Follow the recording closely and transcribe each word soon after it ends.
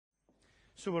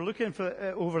So we're looking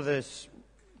for over this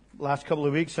last couple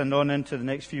of weeks and on into the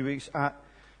next few weeks at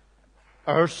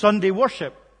our Sunday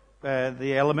worship,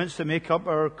 the elements that make up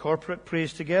our corporate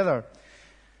praise together.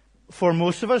 For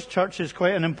most of us, church is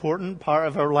quite an important part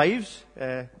of our lives.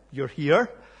 You're here,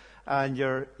 and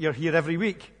you're here every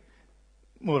week,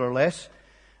 more or less.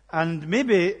 And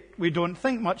maybe we don't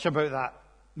think much about that.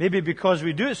 Maybe because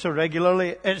we do it so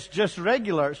regularly, it's just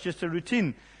regular, it's just a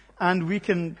routine. And we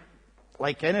can,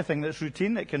 like anything that's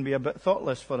routine, it can be a bit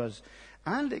thoughtless for us.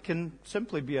 And it can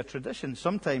simply be a tradition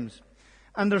sometimes.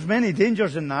 And there's many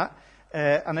dangers in that.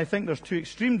 And I think there's two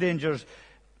extreme dangers,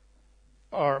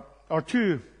 or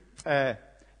two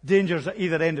dangers at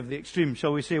either end of the extreme,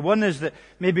 shall we say. One is that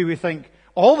maybe we think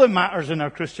all that matters in our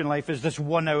Christian life is this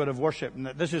 1 hour of worship, and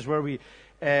that this is where we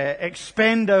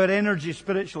expend our energy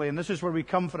spiritually, and this is where we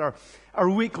come for our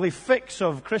weekly fix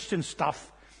of Christian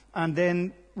stuff, and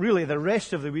then really the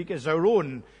rest of the week is our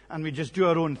own, and we just do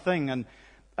our own thing, and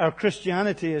our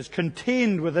Christianity is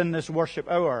contained within this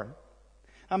worship hour.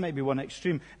 That might be one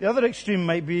extreme. The other extreme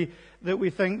might be that we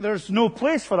think there's no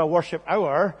place for a worship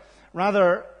hour.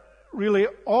 Rather, really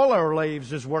all our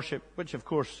lives is worship, which of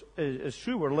course is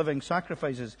true. We're living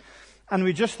sacrifices. And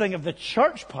we just think of the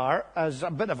church part as a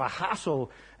bit of a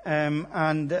hassle,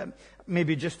 and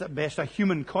maybe just at best a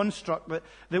human construct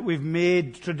that we've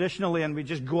made traditionally and we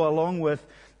just go along with.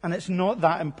 And it's not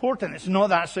that important. It's not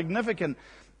that significant.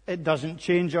 It doesn't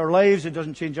change our lives. It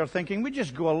doesn't change our thinking. We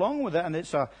just go along with it, and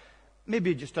it's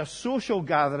maybe just a social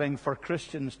gathering for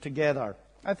Christians together.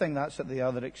 I think that's at the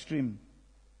other extreme.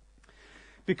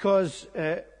 Because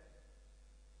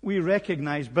we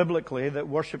recognize biblically that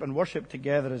worship and worship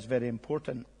together is very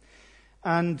important.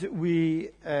 And we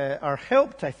are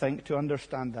helped, I think, to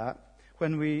understand that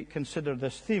when we consider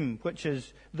this theme, which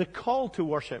is the call to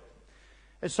worship.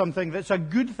 It's something that's a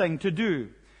good thing to do.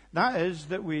 That is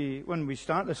that when we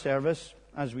start the service,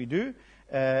 as we do,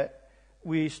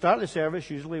 we start the service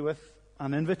usually with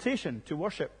an invitation to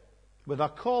worship, with a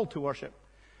call to worship.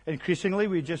 Increasingly,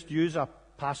 we just use a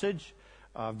passage,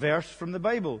 a verse from the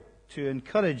Bible to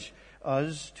encourage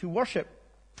us to worship,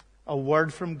 a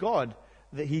word from God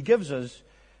that He gives us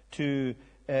to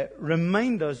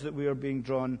remind us that we are being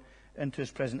drawn into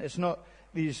His presence. It's not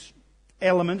these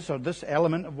elements, or this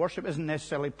element of worship isn't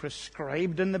necessarily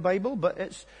prescribed in the Bible, but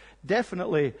it's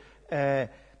definitely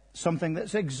something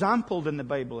that's exampled in the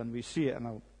Bible, and we see it, and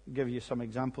I'll give you some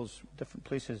examples, different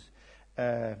places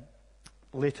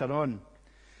later on.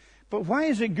 But why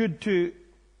is it good to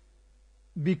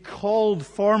be called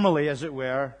formally, as it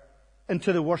were,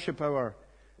 into the worship hour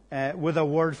with a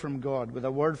word from God, with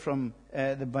a word from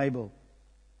the Bible?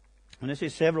 And I say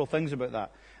several things about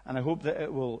that, and I hope that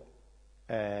it will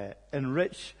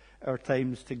enrich our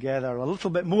times together a little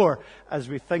bit more as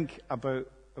we think about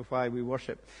why we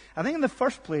worship. I think in the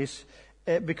first place,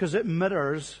 because it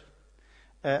mirrors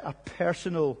a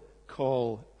personal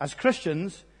call as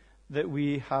Christians that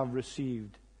we have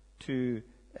received to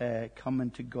come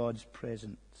into God's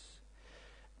presence.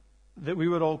 That we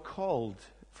were all called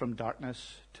from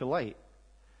darkness to light.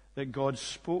 That God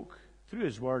spoke through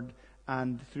His Word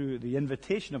and through the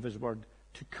invitation of His Word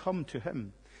to come to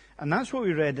Him. And that's what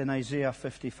we read in Isaiah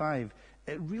 55.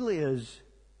 It really is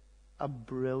a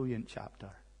brilliant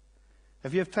chapter.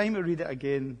 If you have time to read it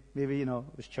again, maybe, it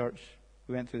was church,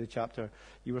 we went through the chapter,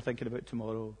 you were thinking about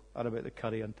tomorrow, or about the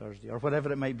curry on Thursday, or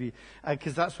whatever it might be,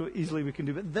 because that's what easily we can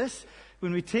do. But this,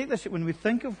 when we take this, when we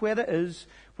think of where it is,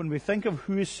 when we think of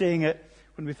who is saying it,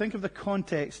 when we think of the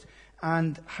context,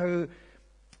 and how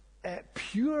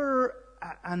pure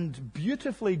and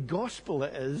beautifully gospel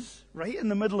it is, right in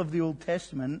the middle of the Old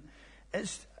Testament,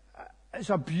 it's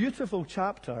a beautiful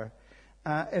chapter.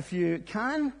 If you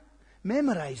can,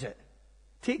 memorize it.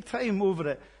 Take time over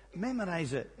it.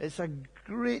 Memorize it. It's a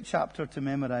great chapter to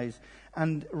memorize.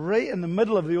 And right in the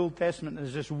middle of the Old Testament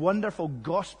is this wonderful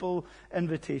gospel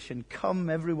invitation.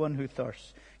 Come, everyone who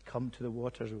thirsts. Come to the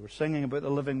waters. We were singing about the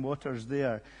living waters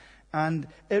there. And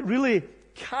it really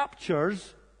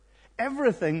captures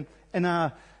everything in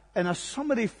a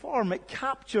summary form. It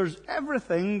captures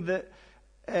everything that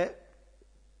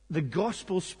the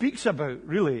gospel speaks about,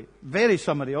 really. Very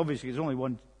summary, obviously. It's only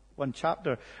one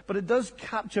chapter. But it does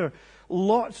capture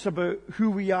lots about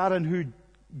who we are and who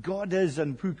God is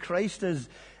and who Christ is.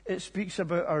 It speaks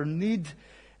about our need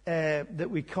that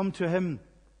we come to Him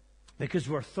because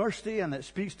we're thirsty, and it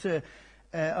speaks to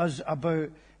us about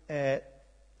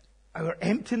our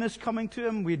emptiness coming to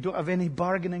Him. We don't have any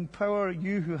bargaining power.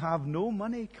 You who have no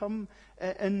money, come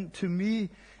in to me.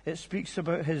 It speaks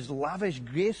about His lavish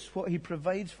grace, what He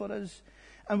provides for us.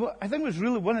 And what I think was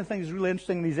really one of the things really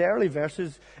interesting in these early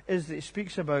verses is that it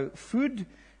speaks about food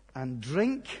and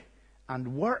drink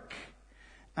and work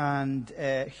and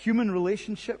human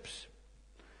relationships.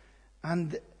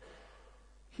 And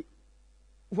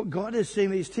what God is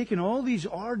saying, He's taking all these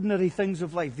ordinary things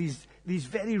of life, these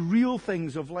very real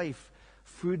things of life,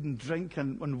 food and drink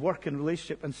and work and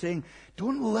relationship, and saying,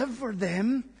 don't live for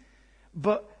them,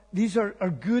 but these are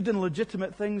good and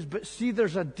legitimate things, but see,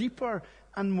 there's a deeper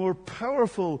and more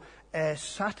powerful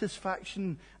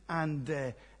satisfaction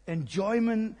and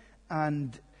enjoyment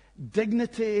and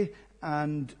dignity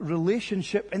and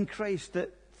relationship in Christ,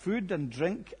 that food and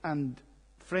drink and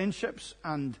friendships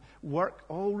and work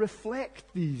all reflect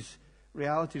these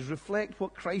realities, reflect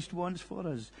what Christ wants for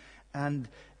us. And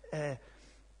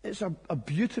it's a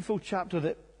beautiful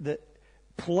chapter that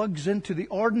plugs into the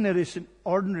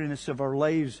ordinariness of our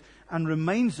lives and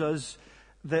reminds us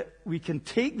that we can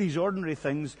take these ordinary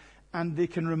things and they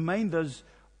can remind us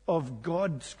of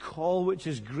God's call, which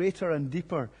is greater and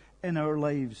deeper in our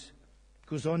lives.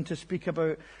 Goes on to speak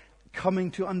about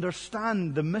coming to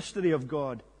understand the mystery of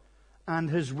God and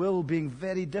His will being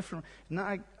very different. Isn't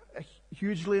that a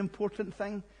hugely important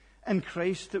thing in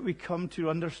Christ, that we come to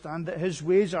understand that His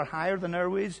ways are higher than our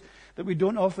ways, that we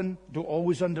don't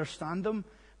always understand them,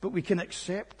 but we can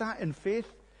accept that in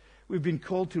faith. We've been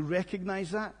called to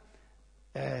recognize that.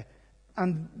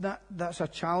 And that's a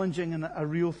challenging and a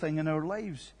real thing in our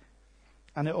lives.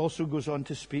 And it also goes on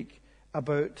to speak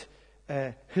about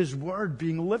His Word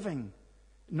being living,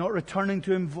 not returning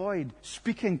to Him void,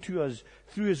 speaking to us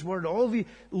through His Word. All the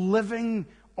living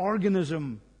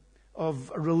organism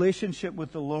of a relationship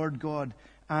with the Lord God.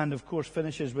 And, of course,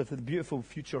 finishes with the beautiful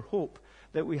future hope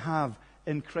that we have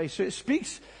in Christ. So it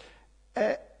speaks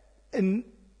in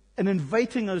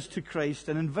inviting us to Christ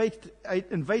and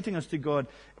inviting us to God.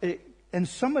 It, in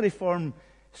summary form,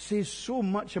 says so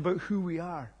much about who we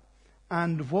are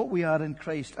and what we are in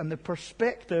Christ, and the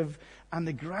perspective and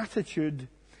the gratitude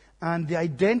and the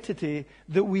identity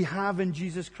that we have in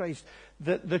Jesus Christ.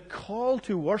 That the call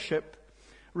to worship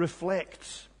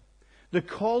reflects. The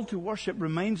call to worship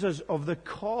reminds us of the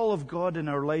call of God in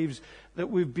our lives, that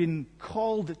we've been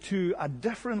called to a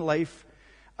different life,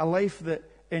 a life that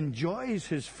enjoys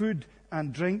His food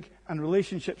and drink and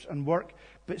relationships and work,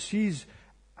 but sees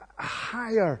a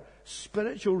higher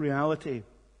spiritual reality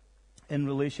in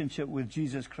relationship with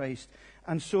Jesus Christ.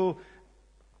 And so,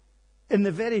 in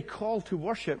the very call to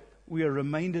worship, we are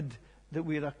reminded that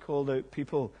we are a called out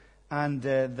people, and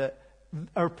that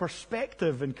our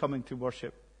perspective in coming to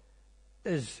worship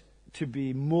is to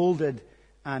be molded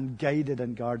and guided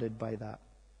and guarded by that.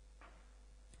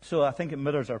 So I think it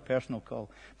mirrors our personal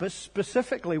call. But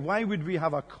specifically, why would we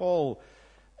have a call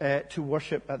to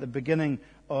worship at the beginning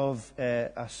of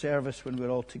a service when we're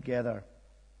all together?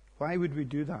 Why would we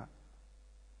do that?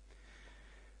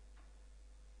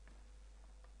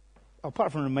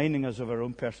 Apart from reminding us of our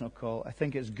own personal call, I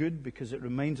think it's good because it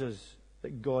reminds us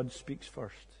that God speaks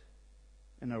first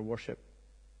in our worship.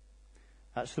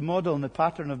 That's the model and the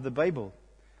pattern of the Bible.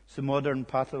 It's the modern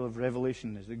pattern of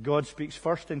Revelation, is that God speaks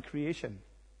first in creation.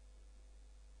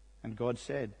 And God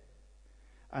said.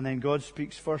 And then God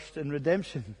speaks first in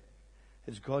redemption.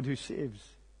 It's God who saves,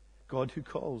 God who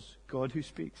calls, God who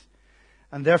speaks.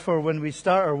 And therefore, when we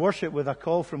start our worship with a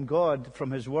call from God,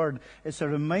 from His Word, it's a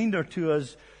reminder to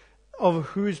us of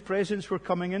whose presence we're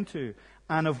coming into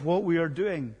and of what we are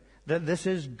doing. That this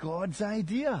is God's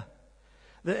idea.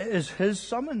 That it is His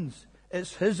summons.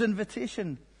 It's His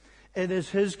invitation. It is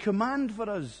His command for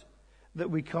us that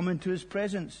we come into His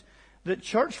presence. That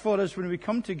church for us, when we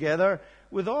come together,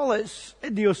 with all its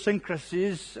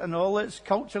idiosyncrasies and all its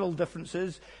cultural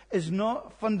differences, is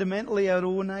not fundamentally our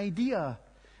own idea.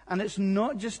 And it's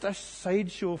not just a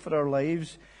sideshow for our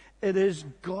lives. It is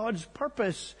God's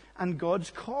purpose and God's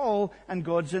call and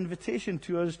God's invitation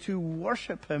to us to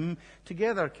worship Him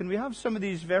together. Can we have some of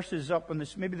these verses up on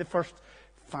this? Maybe the first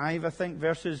 5, I think,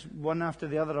 verses one after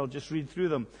the other. I'll just read through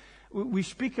them. We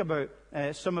speak about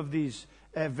some of these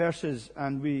verses,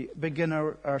 and we begin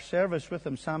our service with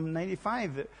them. Psalm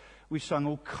 95 that we sung,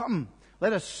 "Oh, come,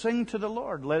 let us sing to the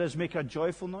Lord. Let us make a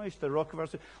joyful noise to the rock of our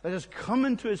salvation. Let us come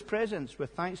into His presence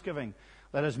with thanksgiving.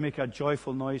 Let us make a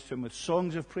joyful noise to Him with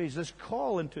songs of praise." This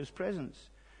call into His presence.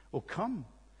 Oh, come,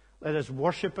 let us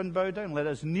worship and bow down. Let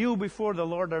us kneel before the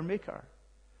Lord our Maker.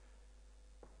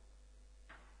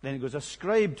 Then it goes,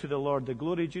 "Ascribe to the Lord the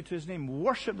glory due to His name.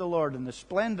 Worship the Lord in the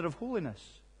splendor of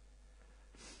holiness."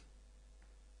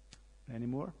 Any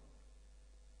more?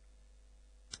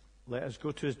 "Let us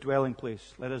go to His dwelling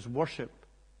place. Let us worship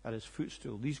at His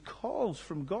footstool." These calls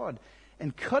from God,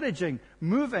 encouraging,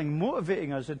 moving,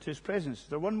 motivating us into His presence. Is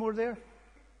there one more there?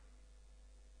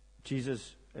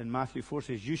 Jesus in Matthew 4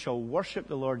 says, "You shall worship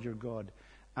the Lord your God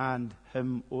and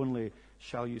him only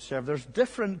shall you serve. There's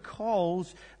different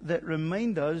calls that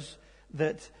remind us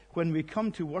that when we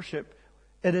come to worship,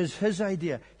 it is his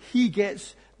idea. He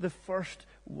gets the first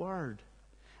word.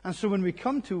 And so when we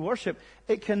come to worship,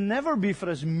 it can never be for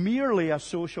us merely a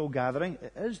social gathering.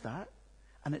 It is that.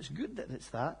 And it's good that it's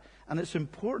that. And it's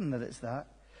important that it's that.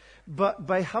 But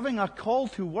by having a call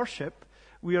to worship,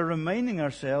 we are reminding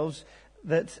ourselves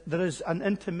that there is an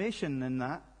intimation in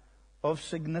that of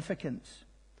significance.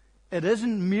 It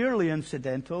isn't merely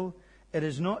incidental. It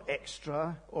is not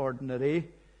extraordinary.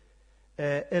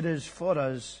 It is for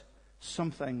us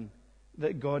something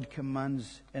that God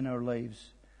commands in our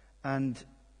lives. And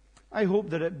I hope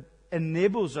that it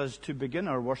enables us to begin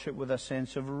our worship with a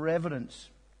sense of reverence.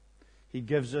 He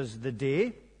gives us the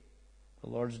day, the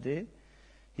Lord's Day.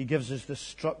 He gives us the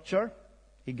structure.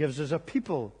 He gives us a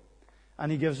people.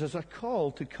 And he gives us a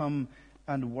call to come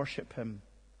and worship him.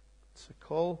 It's a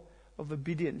call of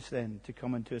obedience then to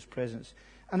come into his presence.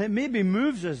 And it maybe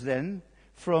moves us then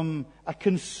from a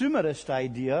consumerist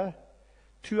idea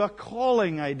to a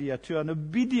calling idea, to an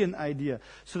obedient idea,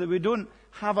 so that we don't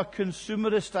have a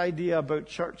consumerist idea about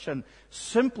church and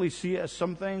simply see it as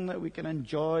something that we can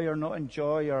enjoy or not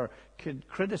enjoy or could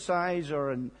criticize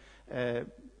or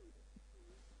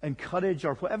encourage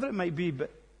or whatever it might be,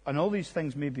 and all these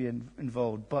things may be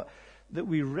involved, but that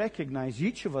we recognize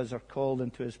each of us are called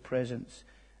into his presence,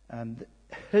 and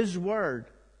his word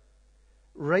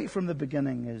right from the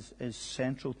beginning is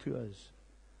central to us.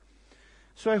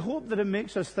 So I hope that it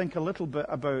makes us think a little bit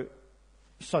about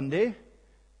Sunday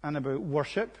and about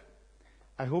worship.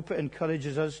 I hope it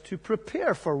encourages us to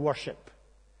prepare for worship,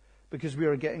 because we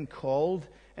are getting called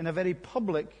in a very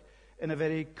public, in a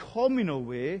very communal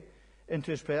way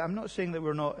into his presence. I'm not saying that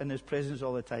we're not in his presence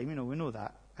all the time. We know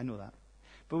that. I know that.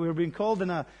 But we're being called in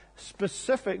a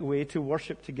specific way to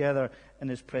worship together in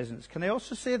his presence. Can I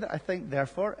also say that I think,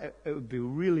 therefore, it would be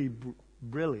really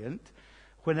brilliant,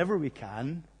 whenever we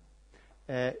can,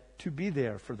 to be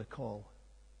there for the call.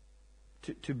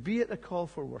 To be at the call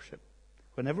for worship.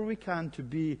 Whenever we can, to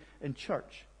be in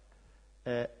church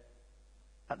at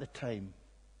the time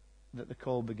that the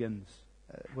call begins.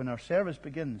 When our service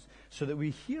begins, so that we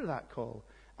hear that call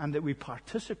and that we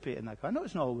participate in that call. I know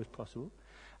it's not always possible,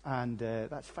 and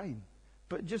that's fine,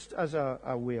 but just as a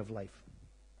way of life.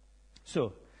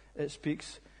 So, it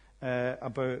speaks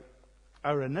about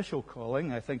our initial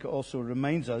calling. I think it also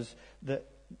reminds us that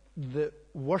the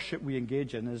worship we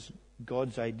engage in is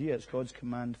God's idea. It's God's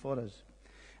command for us.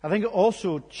 I think it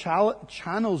also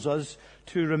channels us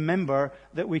to remember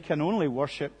that we can only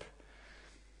worship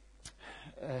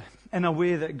in a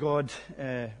way that God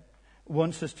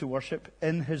wants us to worship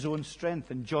in his own strength.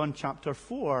 In John chapter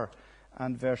 4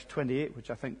 and verse 28,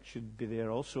 which I think should be there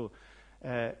also.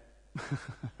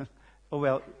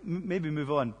 Maybe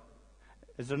move on.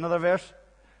 Is there another verse?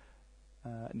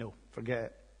 No, forget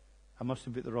it. I must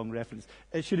have put the wrong reference.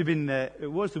 It should have been,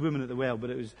 it was the woman at the well, but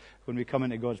it was when we come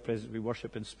into God's presence, we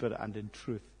worship in spirit and in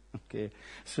truth. Okay,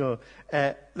 so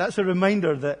that's a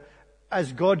reminder that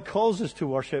as God calls us to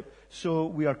worship, so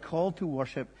we are called to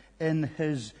worship in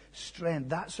his strength.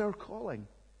 That's our calling,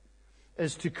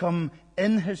 is to come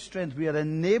in his strength. We are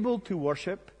enabled to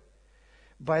worship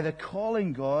by the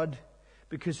calling God,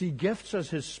 because he gifts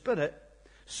us his spirit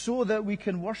so that we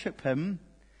can worship him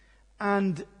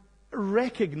and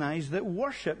recognize that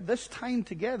worship, this time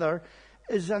together,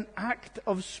 is an act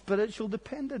of spiritual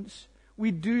dependence.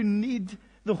 We do need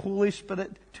the Holy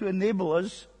Spirit to enable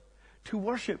us to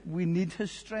worship. We need his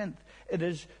strength. It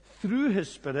is through his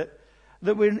Spirit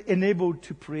that we're enabled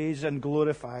to praise and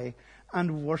glorify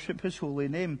and worship his holy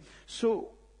name.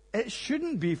 So it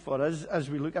shouldn't be for us, as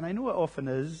we look, and I know it often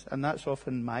is, and that's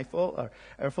often my fault or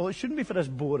our fault, it shouldn't be for us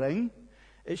boring.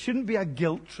 It shouldn't be a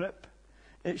guilt trip.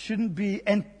 It shouldn't be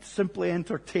simply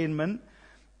entertainment.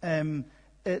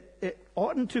 It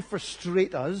oughtn't to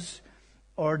frustrate us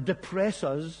or depress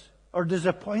us or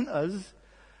disappoint us,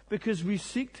 because we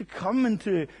seek to come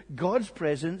into God's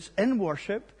presence in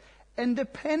worship in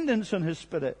dependence on his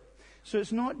Spirit. So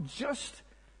it's not just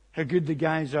how good the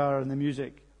guys are in the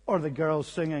music, or the girls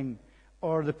singing,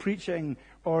 or the preaching,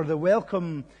 or the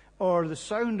welcome, or the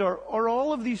sound, or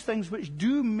all of these things which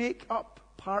do make up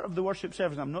part of the worship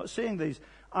service. I'm not saying these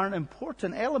aren't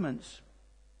important elements,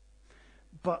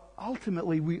 but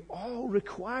ultimately we all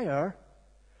require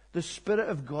the Spirit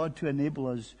of God to enable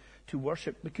us to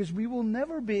worship, because we will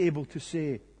never be able to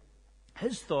say,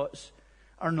 his thoughts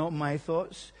are not my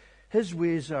thoughts, his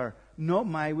ways are not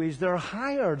my ways, they're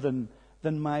higher than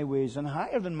my ways and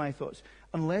higher than my thoughts,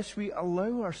 unless we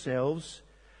allow ourselves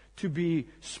to be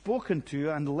spoken to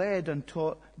and led and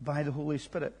taught by the Holy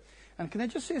Spirit. And can I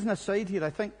just say as an aside here, I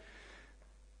think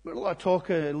there's a lot of talk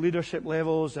at leadership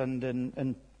levels and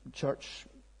in church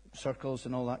circles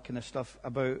and all that kind of stuff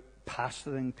about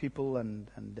pastoring people and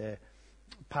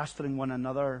pastoring one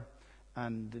another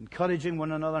and encouraging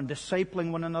one another and discipling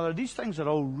one another. These things are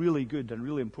all really good and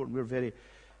really important.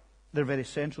 They're very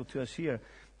central to us here.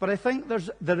 But I think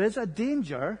there is a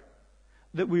danger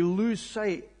that we lose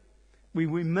sight. We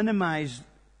minimize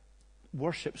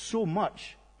worship so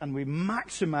much and we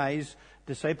maximize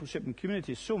discipleship and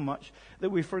community so much that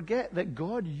we forget that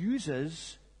God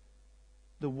uses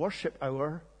the worship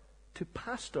hour to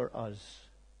pastor us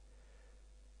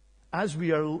as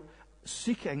we are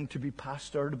seeking to be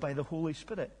pastored by the Holy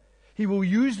Spirit. He will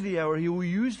use the hour, He will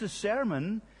use the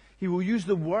sermon, He will use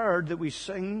the word that we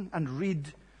sing and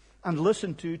read and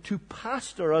listen to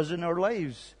pastor us in our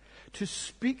lives, to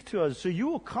speak to us. So you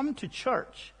will come to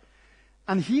church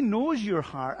and He knows your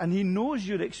heart and He knows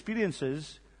your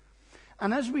experiences.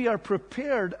 And as we are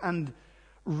prepared and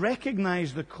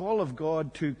recognize the call of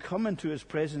God to come into His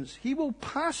presence, He will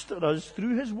pastor us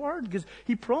through His word because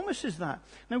He promises that.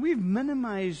 Now we've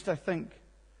minimized, I think,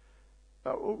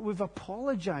 we've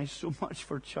apologized so much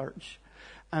for church.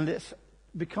 And it's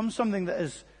become something that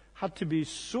has had to be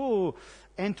so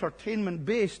entertainment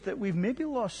based that we've maybe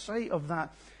lost sight of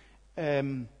that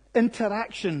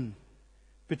interaction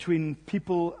between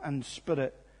people and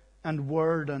Spirit and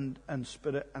Word and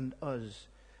Spirit and us.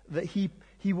 That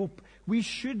we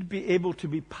should be able to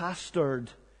be pastored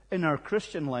in our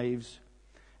Christian lives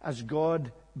as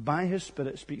God, by His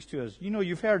Spirit, speaks to us. You know,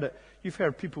 you've heard it. You've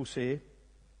heard people say,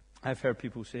 I've heard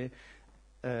people say,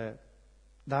 that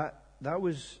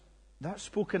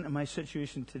spoke into my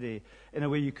situation today in a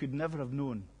way you could never have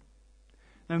known.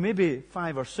 Now, maybe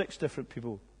 5 or 6 different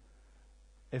people,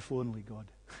 if only God,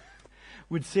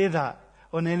 would say that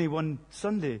on any one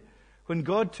Sunday. When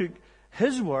God took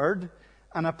His word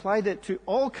and applied it to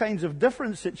all kinds of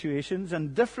different situations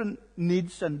and different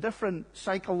needs and different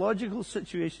psychological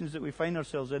situations that we find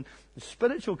ourselves in,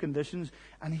 spiritual conditions,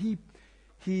 and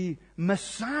He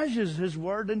massages His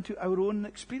word into our own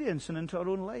experience and into our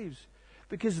own lives.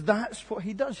 Because that's what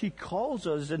He does. He calls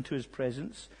us into His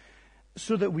presence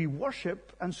so that we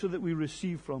worship and so that we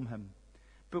receive from Him.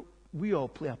 But we all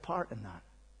play a part in that.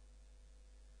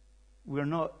 We're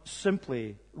not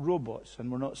simply robots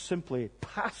and we're not simply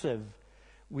passive.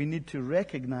 We need to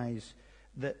recognize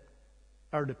that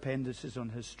our dependence is on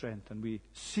His strength and we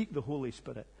seek the Holy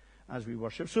Spirit as we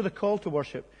worship. So the call to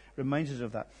worship reminds us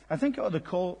of that. I think the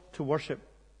call to worship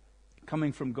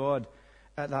coming from God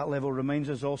at that level reminds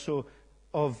us also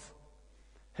of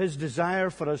His desire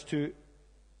for us to,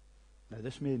 now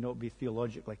this may not be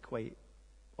theologically quite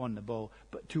on the ball,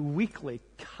 but to weekly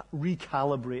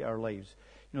recalibrate our lives.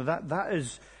 You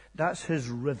know, that's His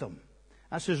rhythm.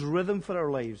 That's His rhythm for our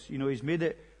lives. You know, He's made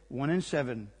it 1 in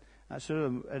 7. That's sort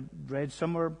of, I read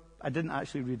somewhere, I didn't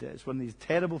actually read it. It's one of these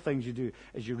terrible things you do,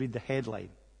 is you read the headline.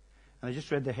 And I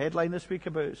just read the headline this week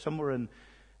about somewhere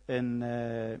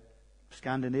in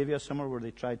Scandinavia, somewhere where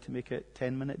they tried to make it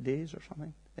 10-minute days or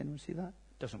something. Anyone see that?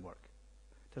 Doesn't work.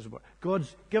 Doesn't work.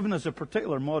 God's given us a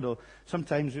particular model.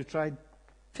 Sometimes we've tried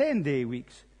 10-day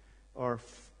weeks or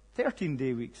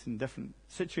 13-day weeks in different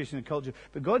situations and culture.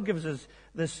 But God gives us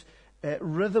this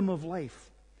rhythm of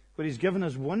life where He's given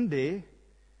us one day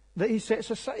that He sets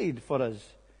aside for us.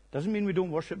 Doesn't mean we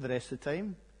don't worship the rest of the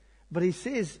time. But He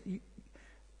says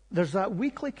there's that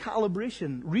weekly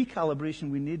recalibration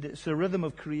we need. It's the rhythm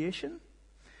of creation.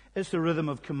 It's the rhythm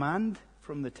of command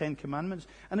from the 10 Commandments.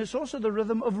 And it's also the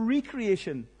rhythm of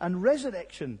recreation and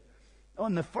resurrection.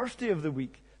 On the first day of the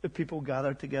week, the people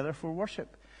gather together for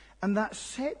worship. And that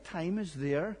set time is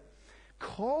there,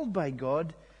 called by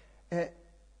God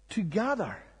to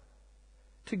gather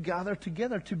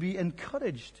together, to be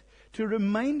encouraged, to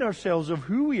remind ourselves of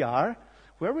who we are,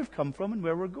 where we've come from, and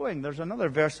where we're going. There's another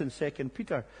verse in 2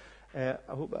 Peter. I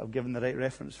hope I've given the right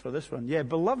reference for this one. Yeah,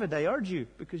 beloved, I urge you,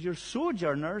 because you're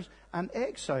sojourners and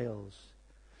exiles.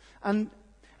 And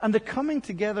the coming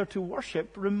together to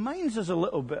worship reminds us a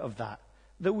little bit of that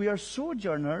we are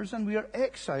sojourners and we are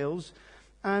exiles,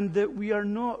 and that we're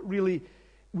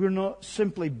not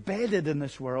simply bedded in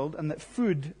this world, and that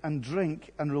food and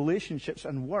drink and relationships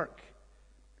and work,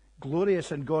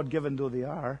 glorious and God-given though they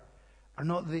are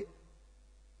not the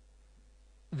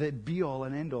be-all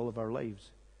and end-all of our lives.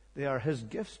 They are His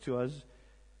gifts to us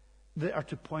that are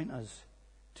to point us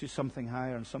to something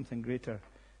higher and something greater,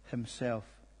 Himself.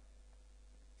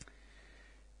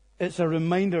 It's a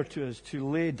reminder to us to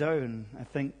lay down, I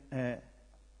think,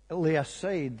 lay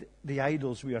aside the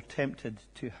idols we are tempted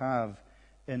to have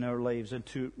in our lives and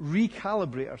to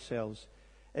recalibrate ourselves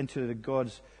into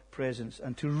God's presence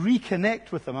and to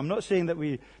reconnect with Him. I'm not saying that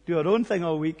we do our own thing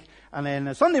all week and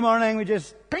then Sunday morning we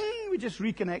just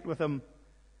reconnect with Him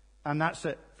and that's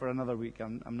it for another week.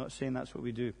 I'm not saying that's what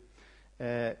we do.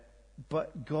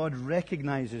 But God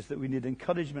recognizes that we need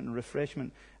encouragement and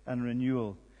refreshment and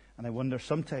renewal. And I wonder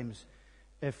sometimes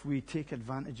if we take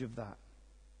advantage of that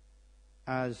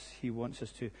as He wants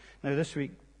us to. Now this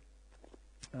week,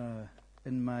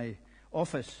 in my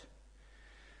office,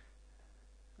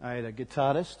 I had a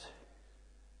guitarist,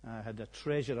 I had a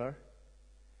treasurer,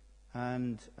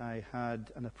 and I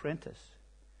had an apprentice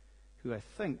who I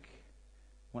think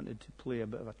wanted to play a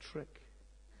bit of a trick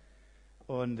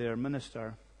on their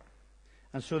minister.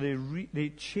 And so they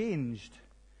changed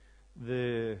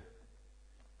the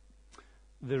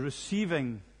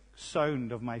receiving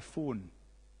sound of my phone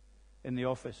in the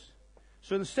office.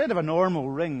 So instead of a normal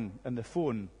ring in the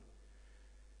phone,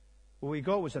 what we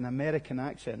got was an American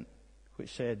accent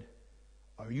which said,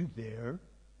 "Are you there?"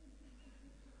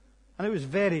 And it was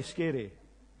very scary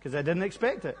because I didn't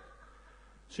expect it.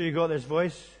 So you got this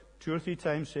voice 2 or 3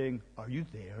 times saying, "Are you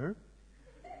there?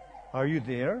 Are you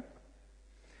there?"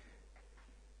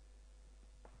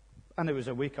 And it was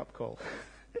a wake-up call.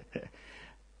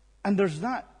 And there's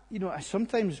that, I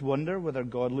sometimes wonder whether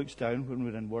God looks down when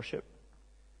we're in worship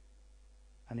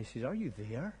and He says, "Are you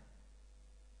there?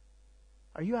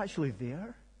 Are you actually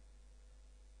there?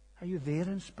 Are you there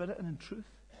in spirit and in truth?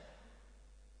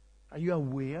 Are you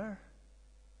aware?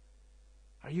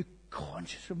 Are you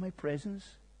conscious of my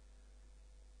presence?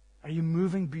 Are you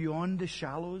moving beyond the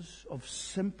shallows of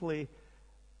simply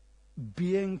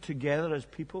being together as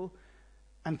people?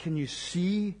 And can you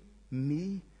see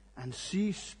me and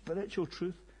see spiritual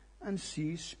truth and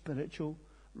see spiritual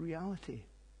reality?"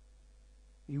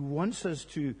 He wants us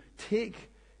to take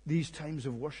these times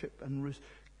of worship and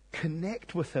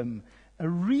connect with Him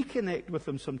and reconnect with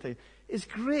Him sometimes. It's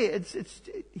great.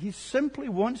 He simply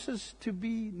wants us to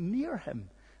be near Him.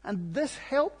 And this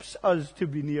helps us to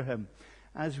be near Him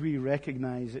as we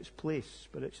recognize its place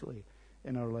spiritually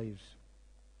in our lives.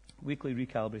 Weekly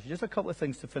recalibration. Just a couple of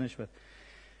things to finish with.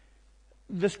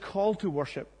 This call to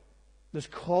worship, this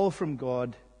call from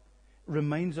God,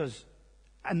 reminds us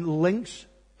and links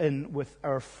in with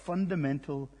our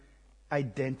fundamental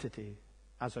identity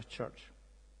as a church.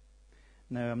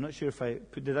 Now, I'm not sure if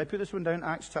did I put this one down?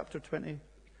 Acts chapter 20?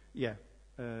 Yeah.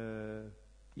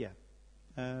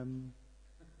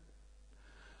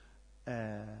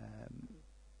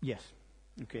 Yes.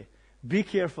 Okay. Be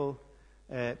careful.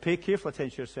 Pay careful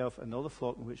attention to yourself and all the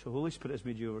flock in which the Holy Spirit has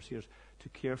made you overseers to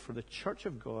care for the church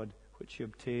of God which He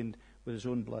obtained with His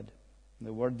own blood. And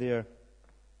the word there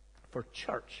for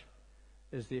church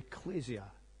is the ecclesia.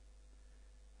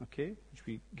 Okay? Which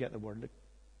we get the word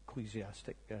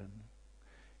ecclesiastic,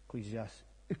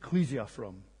 ecclesia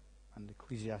from, and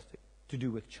ecclesiastic, to do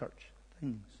with church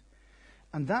things.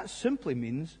 And that simply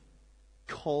means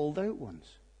called out ones.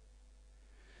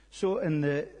 So in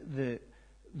the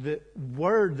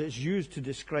word that's used to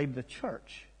describe the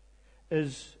church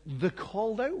is the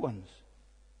called out ones.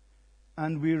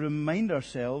 And we remind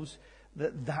ourselves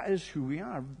that that is who we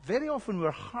are. Very often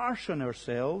we're harsh on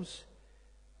ourselves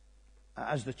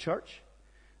as the church.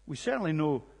 We certainly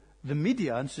know the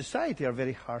media and society are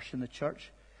very harsh in the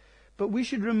church. But we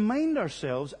should remind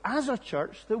ourselves as a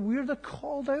church that we're the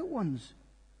called out ones.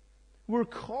 We're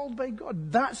called by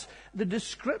God. That's the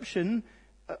description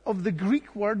of the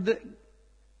Greek word that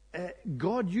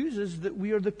God uses, that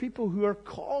we are the people who are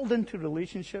called into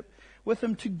relationship with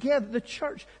Him together. The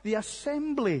church, the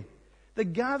assembly, the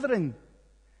gathering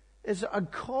is a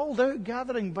called out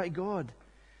gathering by God.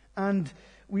 And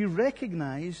we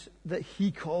recognize that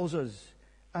He calls us.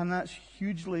 And that's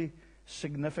hugely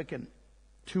significant.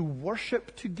 To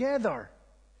worship together.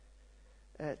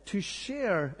 To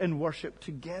share in worship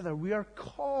together. We are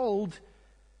called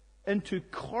into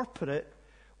corporate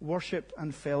worship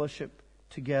and fellowship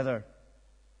together.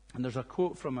 And there's a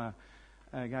quote from a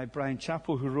guy, Brian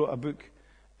Chappell, who wrote a book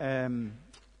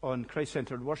on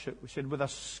Christ-centered worship, which said, with a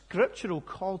scriptural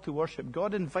call to worship,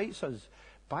 God invites us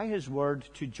by His word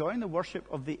to join the worship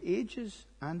of the ages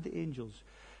and the angels.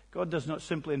 God does not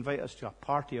simply invite us to a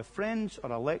party of friends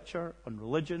or a lecture on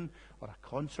religion or a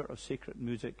concert of sacred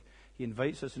music. He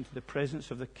invites us into the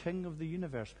presence of the King of the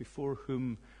universe, before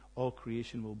whom all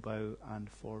creation will bow and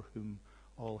for whom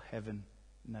all heaven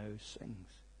now sings.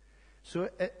 So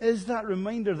it is that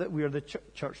reminder that we are the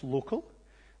church local,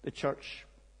 the church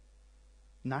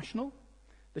national,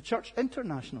 the church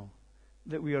international,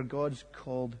 that we are God's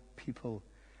called people.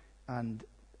 And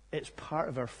it's part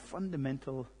of our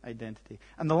fundamental identity.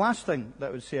 And the last thing that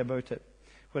I would say about it,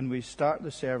 when we start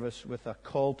the service with a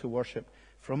call to worship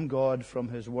from God, from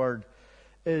His Word,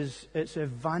 it's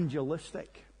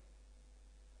evangelistic.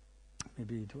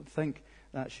 Maybe you don't think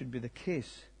that should be the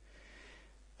case.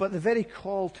 But the very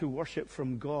call to worship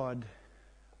from God,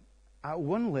 at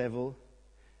one level,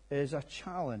 is a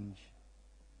challenge.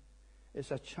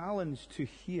 It's a challenge to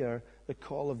hear the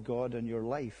call of God in your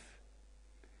life.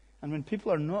 And when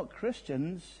people are not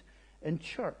Christians in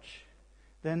church,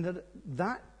 then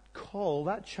that call,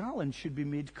 that challenge should be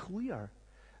made clear.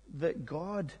 That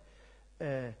God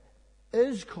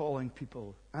is calling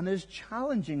people and is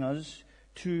challenging us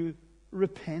to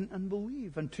repent and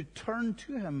believe and to turn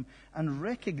to Him and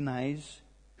recognize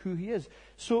who He is.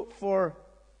 So for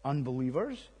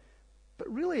unbelievers, but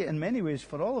really in many ways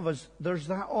for all of us, there's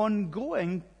that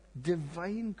ongoing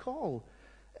divine call.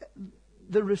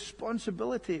 The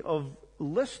responsibility of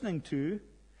listening to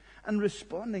and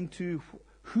responding to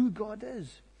who God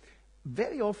is.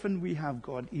 Very often we have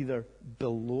God either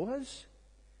below us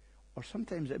or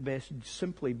sometimes at best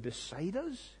simply beside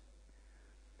us.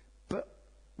 But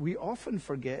we often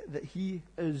forget that He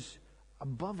is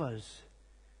above us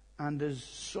and is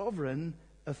sovereign,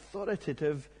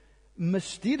 authoritative,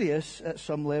 mysterious at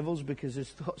some levels, because His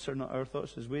thoughts are not our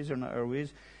thoughts, His ways are not our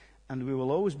ways, and we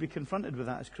will always be confronted with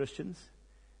that as Christians.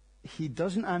 He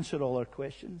doesn't answer all our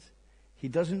questions. He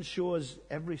doesn't show us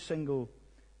every single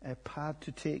path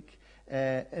to take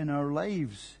in our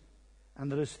lives.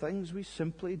 And there is things we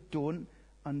simply don't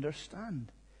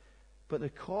understand. But the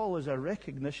call is a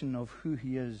recognition of who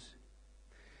He is.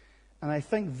 And I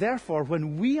think, therefore,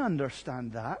 when we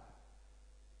understand that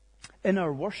in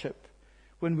our worship,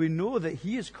 when we know that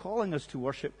He is calling us to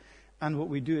worship and what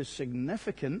we do is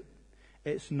significant,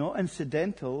 it's not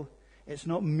incidental, it's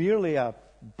not merely a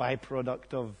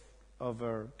byproduct of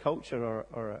our culture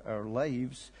or our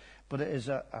lives, but it is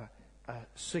a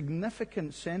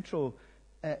significant, central,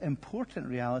 important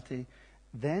reality,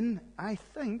 then I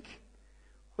think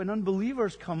when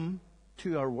unbelievers come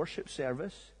to our worship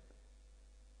service,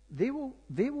 they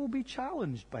will be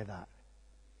challenged by that.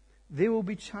 They will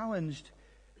be challenged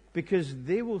because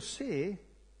they will say,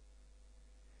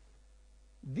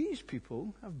 these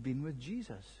people have been with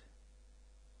Jesus.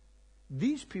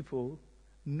 These people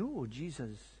know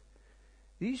Jesus.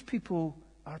 These people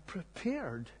are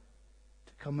prepared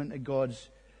to come into God's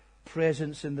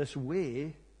presence in this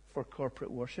way for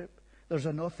corporate worship. There's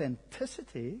an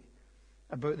authenticity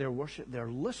about their worship. They're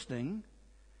listening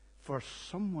for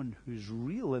someone who's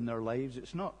real in their lives.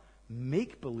 It's not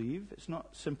make-believe. It's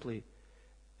not simply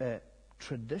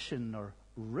tradition or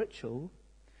ritual.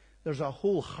 There's a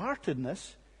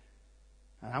wholeheartedness.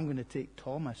 And I'm going to take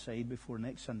Tom aside before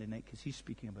next Sunday night because he's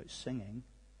speaking about singing.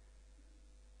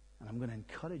 And I'm going to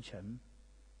encourage him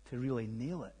to really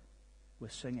nail it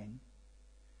with singing.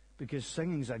 Because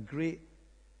singing's a great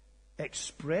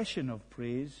expression of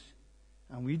praise.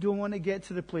 And we don't want to get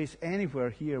to the place anywhere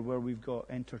here where we've got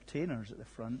entertainers at the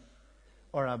front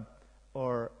or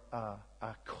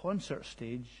a concert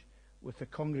stage with the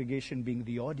congregation being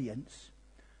the audience.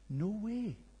 No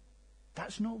way.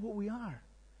 That's not what we are.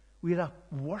 We're a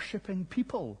worshipping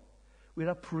people. We're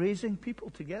a praising people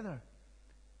together.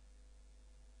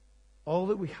 All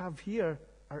that we have here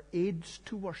are aids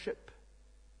to worship,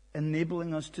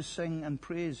 enabling us to sing and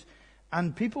praise.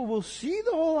 And people will see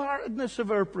the wholeheartedness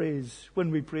of our praise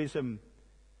when we praise Him.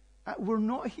 We're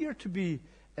not here to be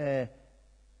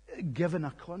given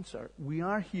a concert. We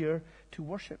are here to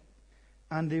worship.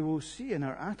 And they will see in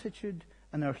our attitude,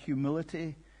 in our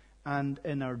humility, and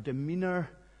in our demeanor,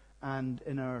 and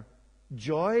in our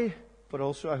joy, but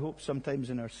also, I hope,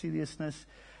 sometimes in our seriousness,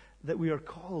 that we are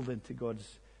called into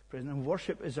God's presence. And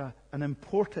worship is an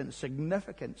important,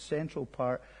 significant, central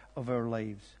part of our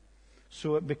lives.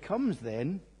 So it becomes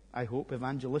then, I hope,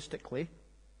 evangelistically,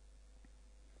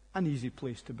 an easy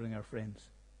place to bring our friends.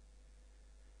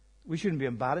 We shouldn't be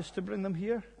embarrassed to bring them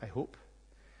here, I hope.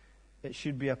 It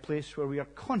should be a place where we are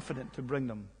confident to bring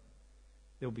them.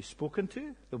 They'll be spoken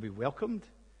to, they'll be welcomed,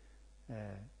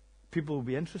 people will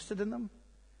be interested in them.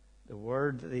 The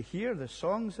word that they hear, the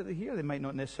songs that they hear, they might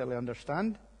not necessarily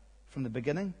understand from the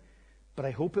beginning, but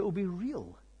I hope it will be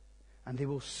real. And they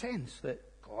will sense that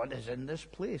God is in this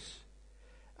place.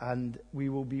 And we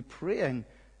will be praying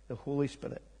the Holy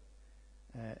Spirit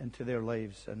into their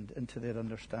lives and into their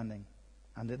understanding.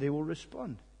 And that they will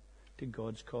respond to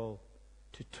God's call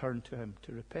to turn to Him,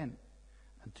 to repent,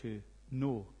 and to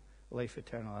know life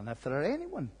eternal. And if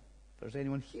there's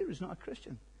anyone here who's not a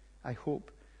Christian, I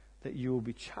hope that you will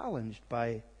be challenged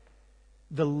by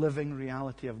the living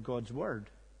reality of God's Word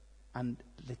and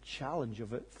the challenge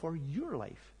of it for your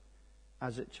life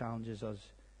as it challenges us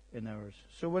in ours.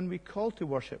 So when we call to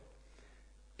worship,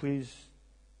 please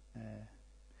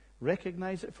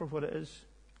recognize it for what it is,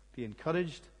 be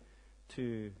encouraged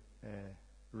to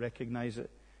recognize it,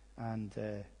 and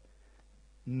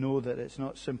know that it's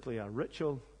not simply a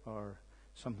ritual or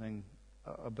something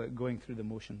about going through the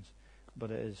motions,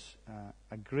 but it is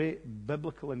a great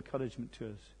biblical encouragement to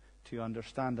us to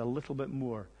understand a little bit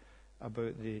more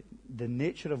about the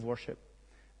nature of worship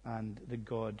and the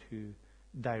God who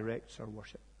directs our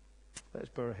worship. Let's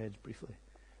bow our heads briefly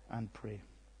and pray.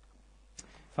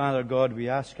 Father God, we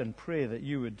ask and pray that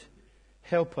you would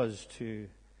help us to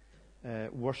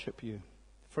worship you.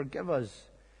 Forgive us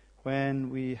when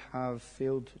we have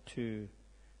failed to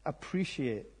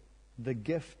appreciate the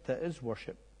gift that is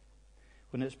worship,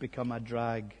 when it's become a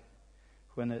drag,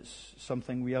 when it's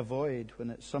something we avoid, when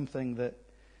it's something that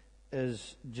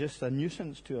is just a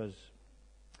nuisance to us,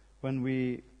 when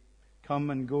we come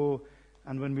and go,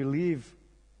 and when we leave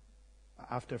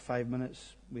after 5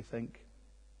 minutes, we think,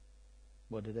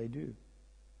 what did I do?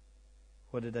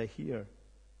 What did I hear?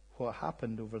 What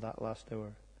happened over that last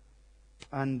hour?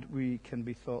 And we can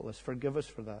be thoughtless. Forgive us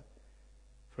for that.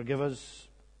 Forgive us.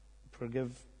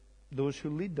 Forgive those who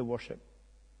lead the worship.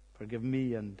 Forgive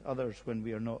me and others when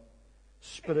we are not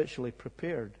spiritually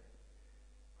prepared,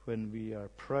 when we are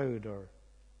proud or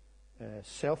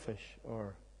selfish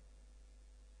or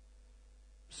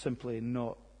simply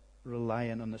not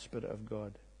reliant on the Spirit of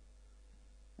God.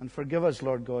 And forgive us,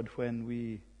 Lord God, when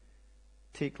we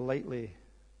take lightly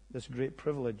this great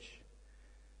privilege,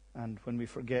 and when we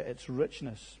forget its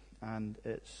richness and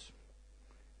its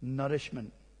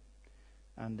nourishment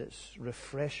and its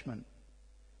refreshment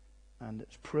and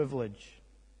its privilege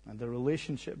and the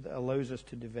relationship that allows us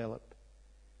to develop.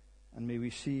 And may we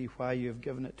see why you have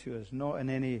given it to us, not in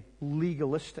any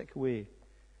legalistic way,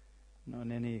 not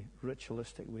in any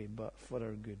ritualistic way, but for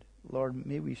our good. Lord,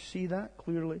 may we see that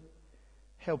clearly.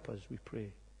 Help us, we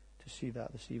pray, to see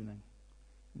that this evening.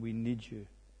 We need you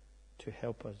to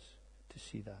help us to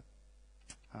see that.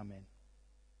 Amen.